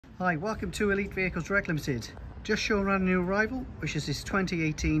Hi, welcome to Elite Vehicles Direct Limited. Just showing around a new arrival, which is this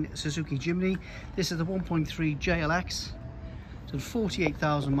 2018 Suzuki Jimny. This is the 1.3 JLX. It's done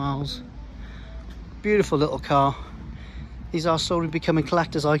 48,000 miles. Beautiful little car. These are slowly becoming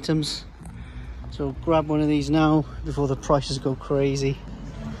collector's items. So grab one of these now before the prices go crazy.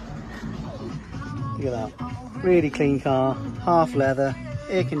 Look at that. Really clean car, half leather,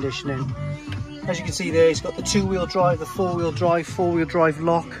 air conditioning. As you can see there, it's got the two-wheel drive, the four-wheel drive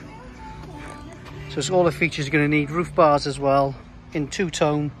lock. So it's all the features you're going to need. Roof bars as well, in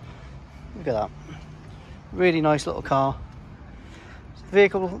two-tone. Look at that. Really nice little car. It's a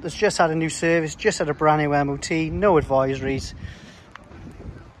vehicle that's just had a new service, just had a brand new MOT, no advisories.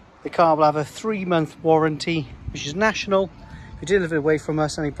 The car will have a 3-month warranty, which is national. If you deliver it away from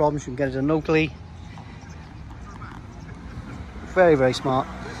us, any problems, you can get it done locally. Very, very smart.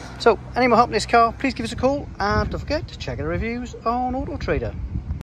 So, any more help in this car, please give us a call. And don't forget to check out the reviews on Auto Trader.